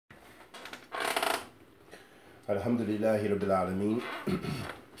Alhamdulillahi Rabbil Alameen.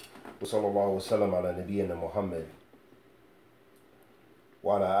 Wa sallallahu wa sallam ala nabiyyina Muhammad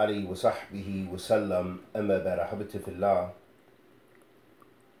wa ala alihi wa sahbihi wa sallam. Amma ba'da, Hadeeth fillah.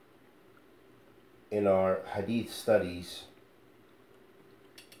 In our Hadeeth studies,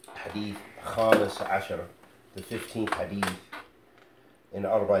 Hadeeth Khamis Ashar, the 15th Hadeeth in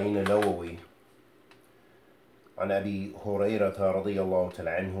Arba'in Nawawi, عن أبي هريرة رضي الله تعالى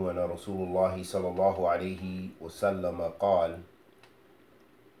عنه أن رسول الله صلى الله عليه وسلم قال: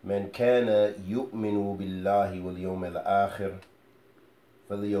 من كان يؤمن بالله واليوم الآخر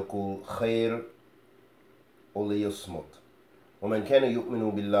فليقل خير وليصمت، ومن كان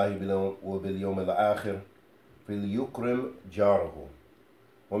يؤمن بالله وباليوم الآخر فليكرم جاره،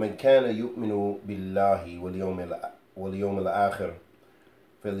 ومن كان يؤمن بالله واليوم الآخر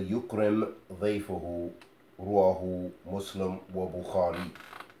فليكرم ضيفه. Ruahu Muslim wa Bukhari.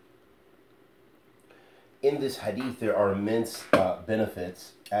 In this hadith, there are immense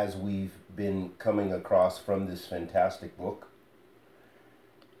benefits, as we've been coming across from this fantastic book.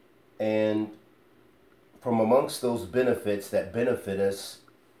 And from amongst those benefits that benefit us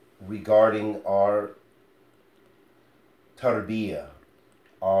regarding our tarbiyah,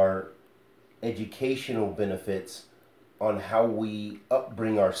 our educational benefits on how we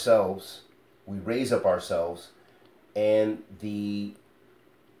upbring ourselves, we raise up ourselves, and the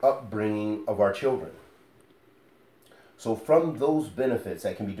upbringing of our children. So from those benefits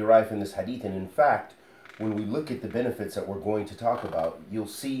that can be derived from this hadith, and in fact, when we look at the benefits that we're going to talk about, you'll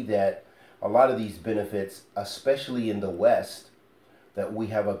see that a lot of these benefits, especially in the West, that we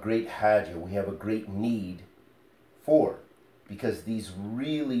have a great hajah, we have a great need for, because these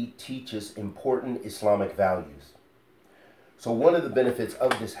really teach us important Islamic values. So one of the benefits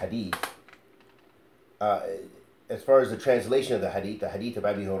of this hadith, as far as the translation of the hadith of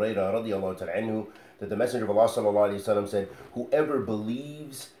Abi Hurairah radiallahu ta'ala anhu, that the Messenger of Allah sallallahu alayhi wa sallam said, whoever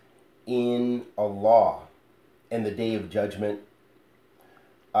believes in Allah and the Day of Judgment,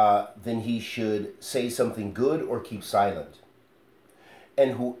 then he should say something good or keep silent.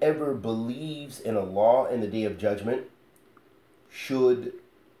 And whoever believes in Allah and the Day of Judgment should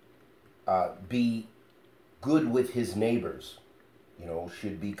be good with his neighbors.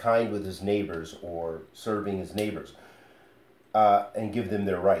 Should be kind with his neighbors or serving his neighbors, and give them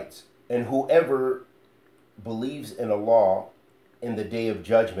their rights. And whoever believes in Allah in the Day of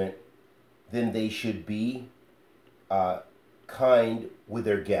Judgment, then they should be kind with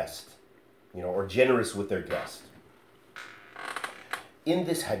their guest, or generous with their guest. In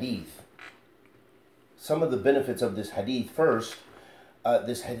this hadith, some of the benefits of this hadith. First,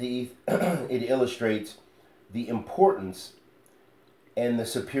 this hadith, it illustrates the importance and the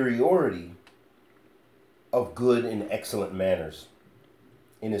superiority of good and excellent manners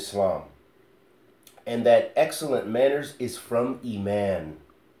in Islam. And that excellent manners is from Iman.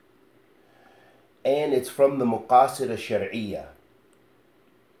 And it's from the Muqasid al-Shar'iyya.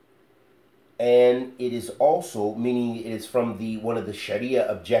 And it is also, meaning it is from one of the Sharia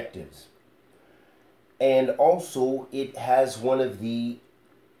objectives. And also it has one of its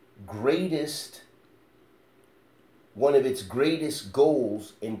greatest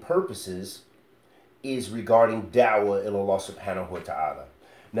goals and purposes is regarding da'wah ila Allah subhanahu wa ta'ala.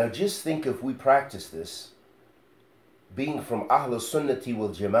 Now just think, if we practice this, being from Ahl Sunnati wal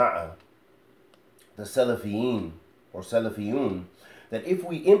Jama'ah, the Salafiyin or Salafiyun, that if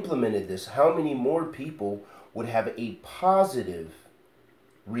we implemented this, how many more people would have a positive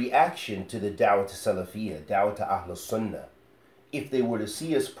reaction to the da'wah to Salafiyah, da'wah to Ahl Sunnah, if they were to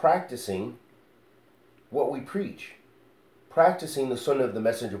see us practicing what we preach, practicing the sunnah of the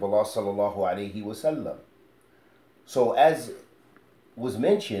Messenger of Allah sallallahu alayhi wa sallam. So as was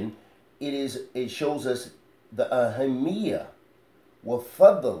mentioned, it shows us the ahamiyya wa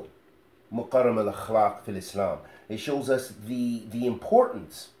fadl muqarram al-akhlaq fil Islam. It shows us the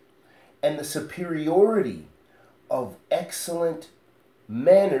importance and the superiority of excellent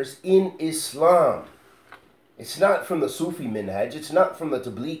manners in Islam. It's not from the Sufi minhaj, it's not from the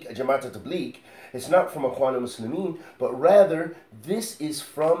Tabligh, Jamaat Tabligh, it's not from Ikhwan al-Muslimin, but rather this is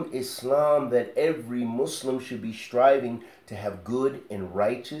from Islam, that every Muslim should be striving to have good and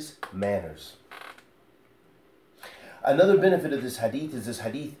righteous manners. Another benefit of this hadith is this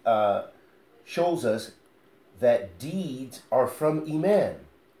hadith shows us that deeds are from Iman.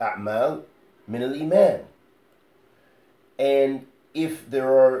 A'mal min al-Iman. And if there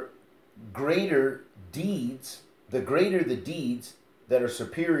are greater deeds, the greater the deeds that are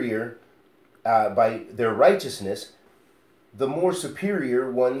superior by their righteousness, the more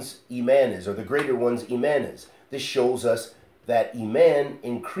superior one's Iman is, or the greater one's Iman is. This shows us that iman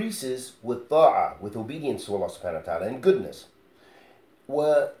increases with ta'ah, with obedience to Allah subhanahu wa ta'ala and goodness.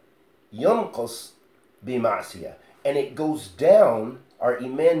 وَيَنْقَصْ بِمَعْصِيَةٍ, and it goes down, our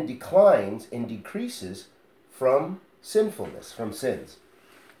iman declines and decreases from sinfulness, from sins.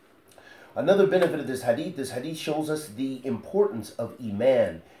 Another benefit of this hadith shows us the importance of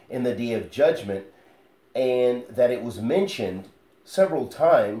iman in the Day of Judgment, and that it was mentioned several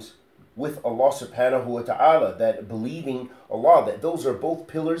times with Allah subhanahu wa ta'ala, that believing Allah, that those are both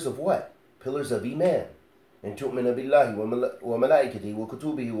pillars of what? Pillars of iman. And tu'minu billahi wa malaikatihi wa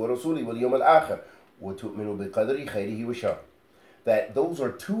kutubihi wa rasulihi wal yawm al-akhir wa tu'minu bi qadri khayrihi wa sharrihi. That those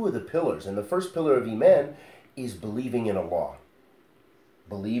are two of the pillars, and the first pillar of iman is believing in Allah.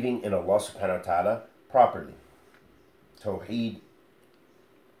 Believing in Allah subhanahu wa ta'ala properly. Tawheed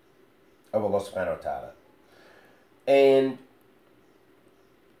of Allah subhanahu wa ta'ala. And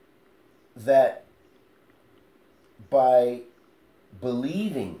that by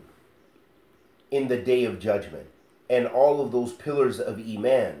believing in the Day of Judgment and all of those pillars of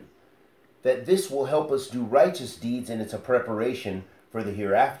iman, that this will help us do righteous deeds, and it's a preparation for the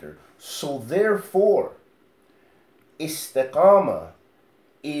hereafter. So therefore, istiqamah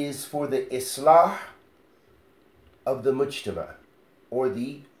is for the islah of the mujtama, or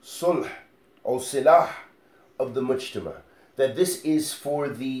the sulh or silah of the mujtama. That this is for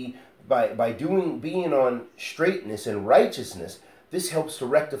the, by being on straightness and righteousness, this helps to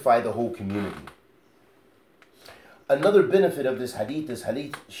rectify the whole community. Another benefit of this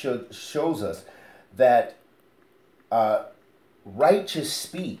hadith shows us that righteous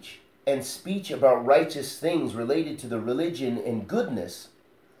speech and speech about righteous things related to the religion and goodness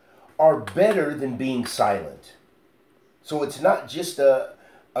are better than being silent. So it's not just a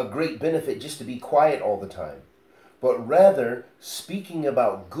great benefit just to be quiet all the time, but rather speaking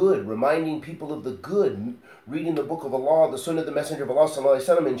about good, reminding people of the good, reading the book of Allah, the sunnah of the Messenger of Allah sallallahu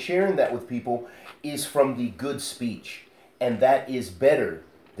alaihi wasallam, and sharing that with people is from the good speech. And that is better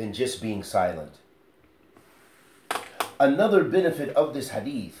than just being silent. Another benefit of this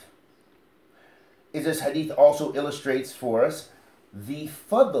hadith is this hadith also illustrates for us the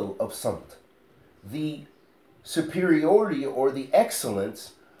fadl of samt, the superiority or the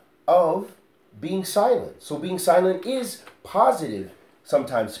excellence of being silent. So being silent is positive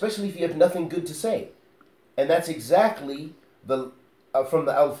sometimes, especially if you have nothing good to say. And that's exactly the from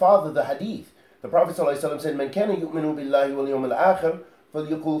the alfaz of the hadith. The Prophet ﷺ said, "Man kana yu'minu billahi wal yawm al-akhir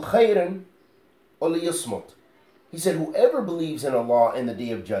falyaqul khayran aw liyasmut." He said, whoever believes in Allah and the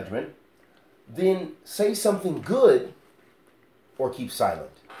Day of Judgment, then say something good or keep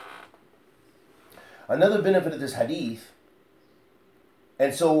silent. Another benefit of this hadith,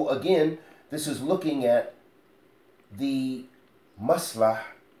 and so again, this is looking at the maslah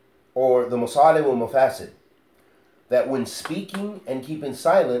or the masalih wal mafasid, that when speaking and keeping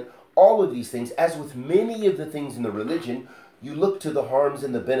silent, all of these things, as with many of the things in the religion, you look to the harms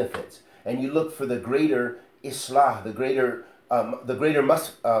and the benefits, and you look for the greater islah, the greater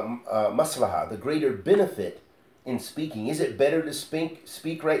maslaha, the greater benefit in speaking. Is it better to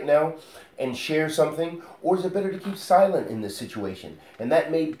speak right now and share something, or is it better to keep silent in this situation? And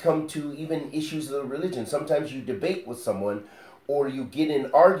that may come to even issues of the religion. Sometimes you debate with someone, or you get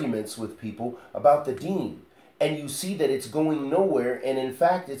in arguments with people about the deen, and you see that it's going nowhere, and in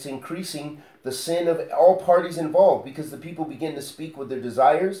fact it's increasing the sin of all parties involved, because the people begin to speak with their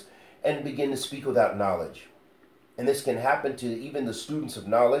desires and begin to speak without knowledge. And this can happen to even the students of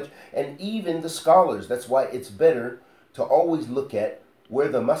knowledge and even the scholars. That's why it's better to always look at where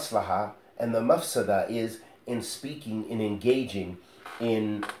the maslaha and the mafsada is in speaking and engaging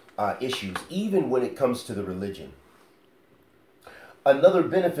in issues, even when it comes to the religion. Another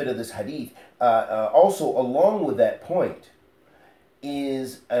benefit of this hadith, also along with that point,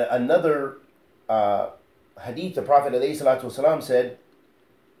 is another hadith. The Prophet ﷺ said,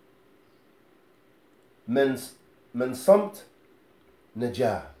 "Man samt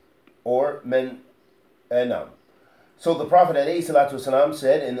najah," or "man anam." So the Prophet ﷺ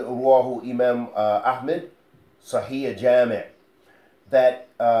said in Ruwahu Imam Ahmed, Sahih Jami', that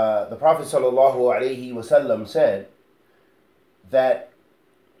the Prophet ﷺ said that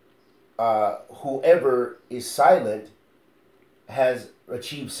whoever is silent has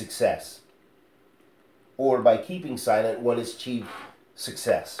achieved success, or by keeping silent one has achieved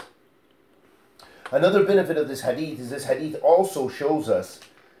success. Another benefit of this hadith is this hadith also shows us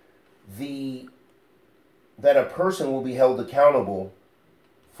that a person will be held accountable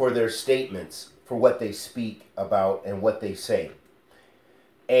for their statements, for what they speak about and what they say.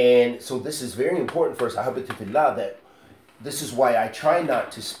 And so this is very important for us, Hadeeth, that this is why I try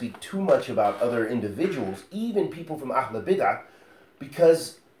not to speak too much about other individuals, even people from Ahl Bid'ah,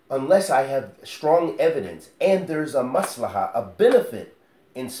 because unless I have strong evidence and there's a maslahah, a benefit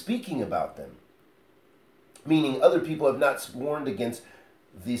in speaking about them, meaning other people have not warned against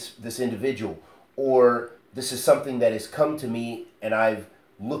this individual, or this is something that has come to me and I've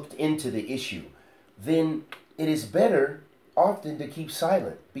looked into the issue, then it is better often to keep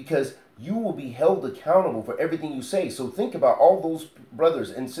silent, because you will be held accountable for everything you say. So think about all those brothers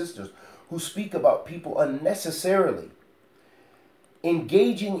and sisters who speak about people unnecessarily,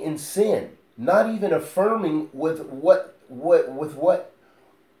 engaging in sin, not even affirming with what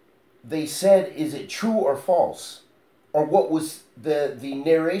they said, is it true or false, or what was the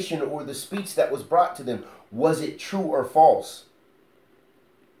narration or the speech that was brought to them, was it true or false?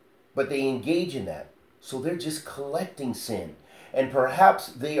 But they engage in that. So they're just collecting sin. And perhaps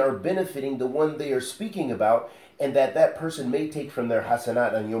they are benefiting the one they are speaking about, and that person may take from their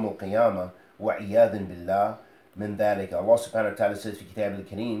hasanat on Yawm al-Qiyamah. وَعِيَاذٍ بِاللَّهِ مِنْ ذَلِكَ. Allah subhanahu wa ta'ala says في كتاب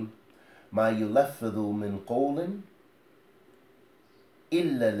الكريم مَا يُلَفِّظُ مِنْ قَوْلٍ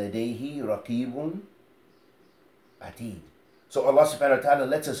إِلَّا لَدَيْهِ رَقِيبٌ عَتِيدٌ. So Allah subhanahu wa ta'ala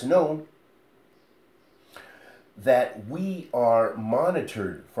lets us know that we are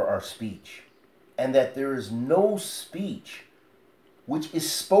monitored for our speech, and that there is no speech which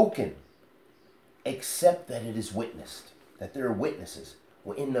is spoken except that it is witnessed, that there are witnesses.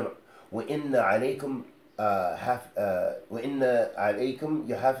 وَإِنَّ عَلَيْكُمْ حَافِظِينَ.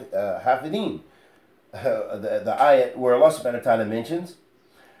 The ayat where Allah subhanahu wa ta'ala mentions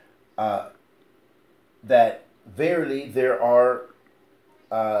that verily there are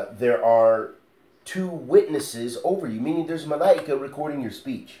two witnesses over you, meaning there's malaika recording your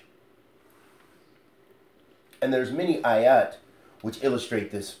speech. And there's many ayat which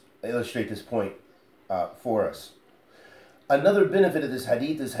illustrate this point for us. Another benefit of this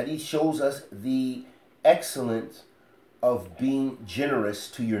hadith shows us the excellence of being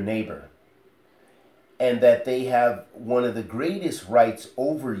generous to your neighbor, and that they have one of the greatest rights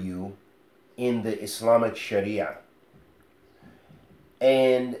over you in the Islamic Sharia,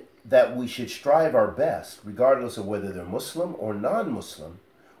 and that we should strive our best, regardless of whether they're Muslim or non-Muslim,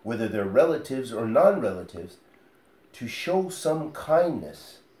 whether they're relatives or non-relatives, to show some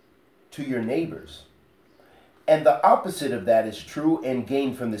kindness to your neighbors. And the opposite of that is true and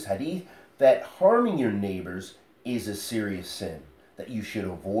gained from this hadith, that harming your neighbors is a serious sin that you should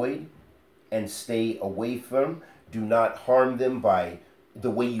avoid and stay away from. Do not harm them by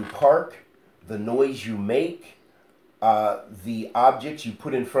the way you park, the noise you make, the objects you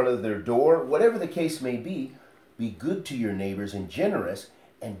put in front of their door, whatever the case may be. Be good to your neighbors and generous,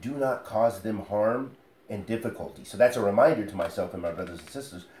 and do not cause them harm and difficulty. So that's a reminder to myself and my brothers and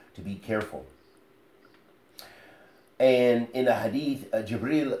sisters to be careful. And in a hadith,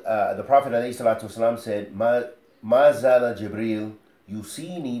 Jibril, the Prophet ﷺ said, Ma zala Jibril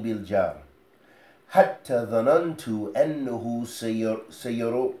yusini bil jar hatta dhanantu annahu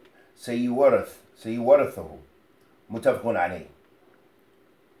sayuwarathahu. Muttafaqun alayh.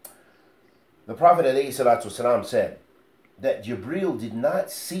 The Prophet ﷺ said that Jibril did not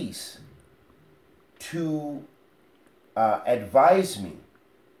cease to advise me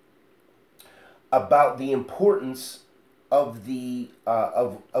about the importance of the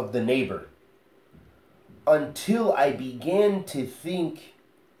neighbor, until I began to think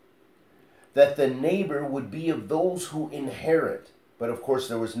that the neighbor would be of those who inherit. But of course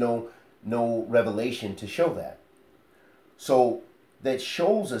there was no revelation to show that. So that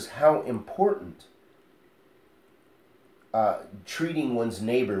shows us how important treating one's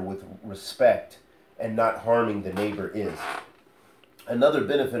neighbor with respect and not harming the neighbor is. Another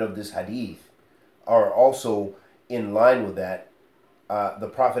benefit of this hadith are also in line with that. The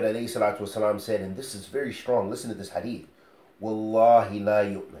Prophet ﷺ said, and this is very strong, listen to this hadith, Wallahi la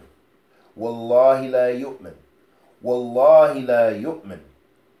yu'min, Wallahi la yu'min, Wallahi la yu'min.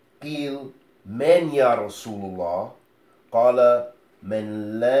 Qil, man ya Rasulullah? Qala,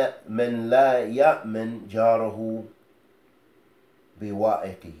 man la ya'min jarahu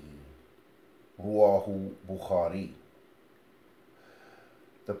biwa'iqihi. Ruwahu Bukhari.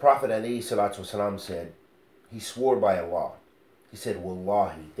 The Prophet ﷺ said, he swore by Allah. He said,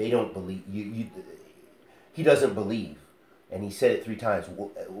 Wallahi, they don't believe you. He doesn't believe. And he said it 3 times.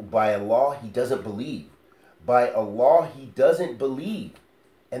 By Allah, he doesn't believe. By Allah, he doesn't believe.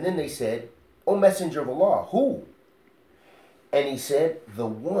 And then they said, O Messenger of Allah, who? And he said, the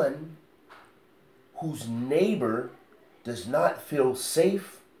one whose neighbor does not feel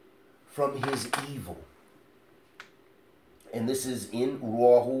safe from his evil. And this is in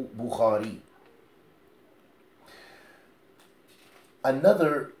Ruwahu Bukhari.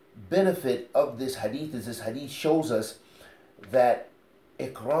 Another benefit of this hadith is this hadith shows us that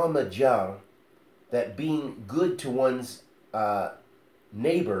ikram jar, that being good to one's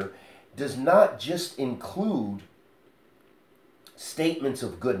neighbor, does not just include statements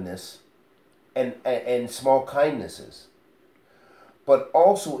of goodness and small kindnesses, but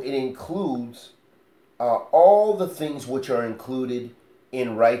also it includes all the things which are included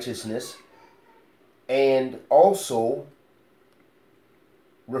in righteousness, and also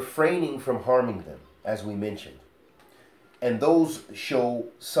refraining from harming them, as we mentioned. And those show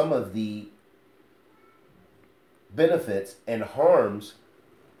some of the benefits and harms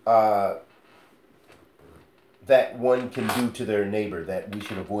that one can do to their neighbor, that we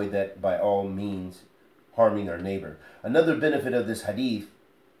should avoid that by all means, harming our neighbor. Another benefit of this hadith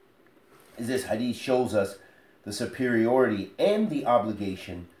is this hadith shows us the superiority and the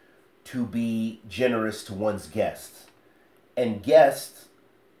obligation to be generous to one's guests. And guests,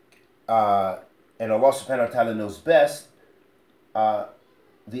 and Allah subhanahu wa ta'ala knows best,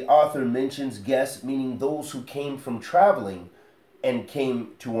 the author mentions guests, meaning those who came from traveling and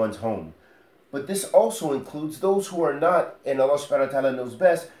came to one's home. But this also includes those who are not, and Allah subhanahu wa ta'ala knows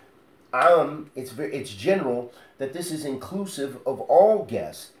best. It's general, that this is inclusive of all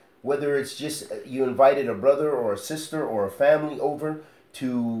guests, whether it's just you invited a brother or a sister or a family over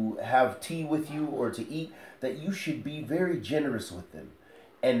to have tea with you or to eat, that you should be very generous with them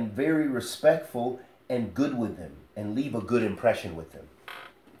and very respectful and good with them and leave a good impression with them.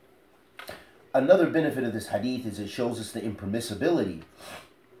 Another benefit of this hadith is it shows us the impermissibility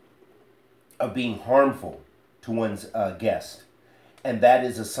of being harmful to one's guest. And that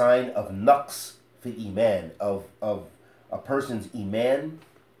is a sign of naqs fi iman, of a person's iman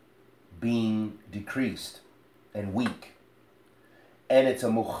being decreased and weak. And it's a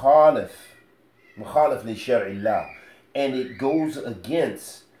mukhalif li shar'illah. And it goes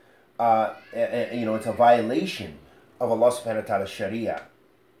against, it's a violation of Allah subhanahu wa ta'ala's sharia.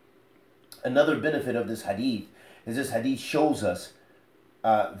 Another benefit of this hadith is this hadith shows us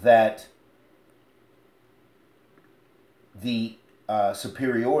that the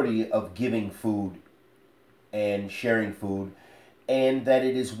superiority of giving food and sharing food, and that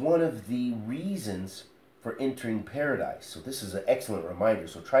it is one of the reasons for entering paradise. So this is an excellent reminder.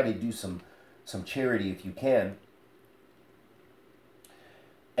 So try to do some charity if you can.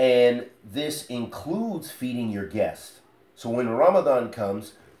 And this includes feeding your guests. So when Ramadan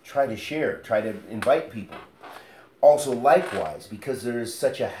comes, try to share, try to invite people. Also, likewise, because there is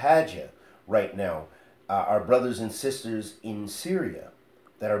such a haja right now, our brothers and sisters in Syria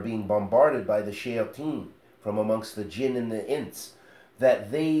that are being bombarded by the shayateen from amongst the jinn and the ins,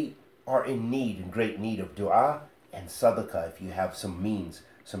 that they are in great need of dua and sadaqah. If you have some means,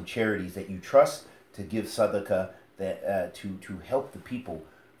 some charities that you trust to give sadaqah, that to help the people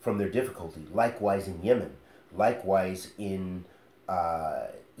from their difficulty. Likewise in Yemen, likewise in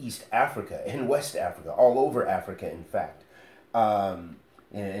East Africa, in West Africa, all over Africa, in fact. In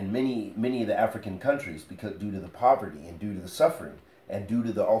many of the African countries, because due to the poverty and due to the suffering and due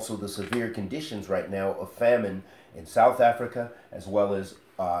to also the severe conditions right now of famine in South Africa as well as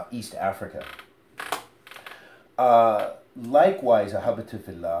East Africa. Likewise, ahabatu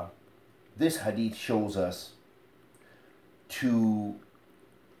fillah, this hadith shows us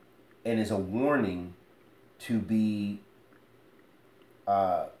and is a warning to be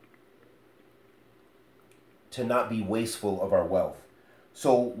to not be wasteful of our wealth.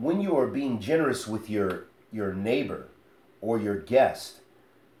 So when you are being generous with your neighbor or your guest,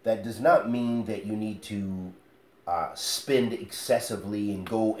 that does not mean that you need to spend excessively and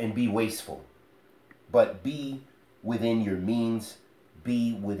go and be wasteful. But be within your means,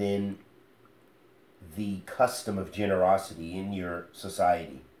 be within the custom of generosity in your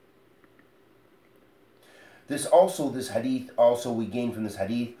society. This hadith, we gain from this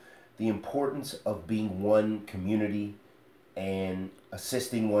hadith the importance of being one community and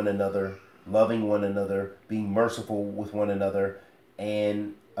assisting one another, loving one another, being merciful with one another,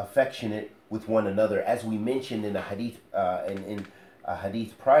 and affectionate with one another. As we mentioned in a hadith, in a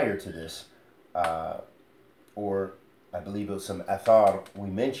hadith prior to this, or I believe it was some athar, we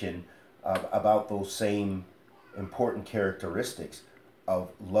mentioned about those same important characteristics of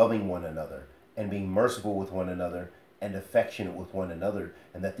loving one another and being merciful with one another and affectionate with one another,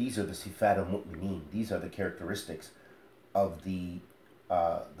 and that these are the sifat al-mu'mineen. These are the characteristics of the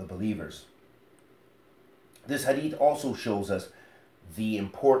believers. This hadith also shows us the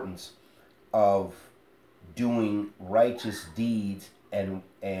importance of doing righteous deeds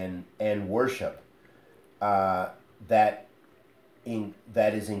and worship that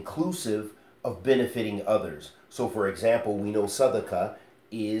is inclusive of benefiting others. So for example, we know sadaqah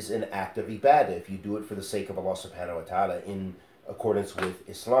is an act of ibadah if you do it for the sake of Allah subhanahu wa ta'ala in accordance with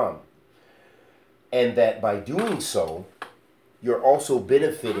Islam. And that by doing so, you're also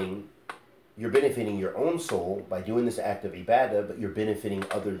benefiting your own soul by doing this act of ibadah, but you're benefiting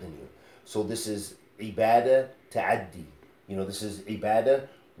other than you. So this is ibadah ta'addi. This is ibadah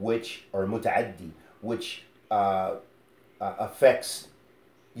or muta'addi, which affects,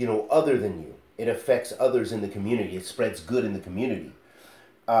 other than you. It affects others in the community. It spreads good in the community.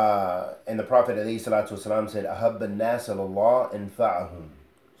 And the Prophet ﷺ said, أَحَبَّ النَّاسَ لَلَّهِ أَنْفَعَهُمْ.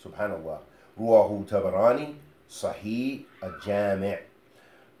 Subhanallah. Ruwahu Tabarani, Sahih al-Jami'.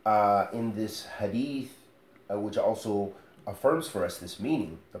 In this hadith, which also affirms for us this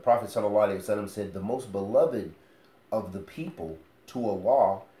meaning, the Prophet ﷺ said, the most beloved of the people to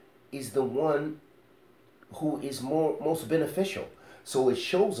Allah is the one who is most beneficial. So it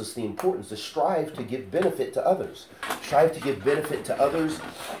shows us the importance to strive to give benefit to others. Strive to give benefit to others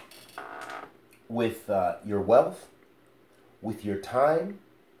with your wealth, with your time.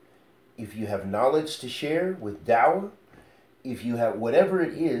 If you have knowledge to share, with da'wah. If you have whatever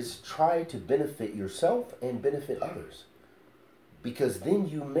it is, try to benefit yourself and benefit others. Because then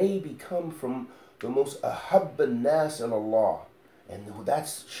you may become from the most ahabba nas in Allah. And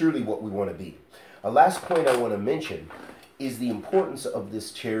that's surely what we want to be. A last point I want to mention is the importance of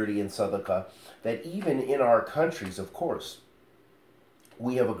this charity and sadaqah, that even in our countries, of course,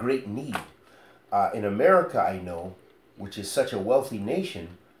 we have a great need. In America, I know, which is such a wealthy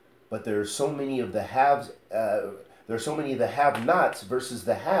nation, but there are so many of the haves, there are so many of the have-nots versus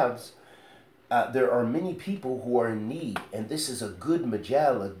the haves. There are many people who are in need, and this is a good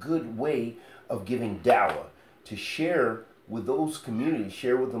majal, a good way of giving da'wah, to share with those communities,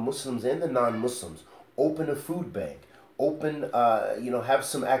 share with the Muslims and the non-Muslims, open a food bank, have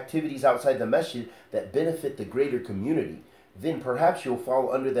some activities outside the masjid that benefit the greater community. Then perhaps you'll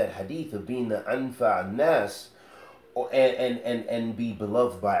fall under that hadith of being the anfa nas, and be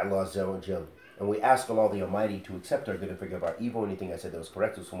beloved by Allah Azza wa Jal. And we ask Allah the Almighty to accept our good and forgive our evil. Anything I said that was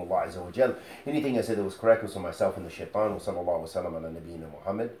correct was from Allah Azza wa Jal. Anything I said that was correct was from myself and the shaitan. Wa sallallahu wa sallam ala nabiyyina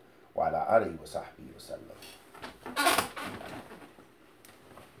Muhammad wa ala alihi wa sahbihi wa sallam.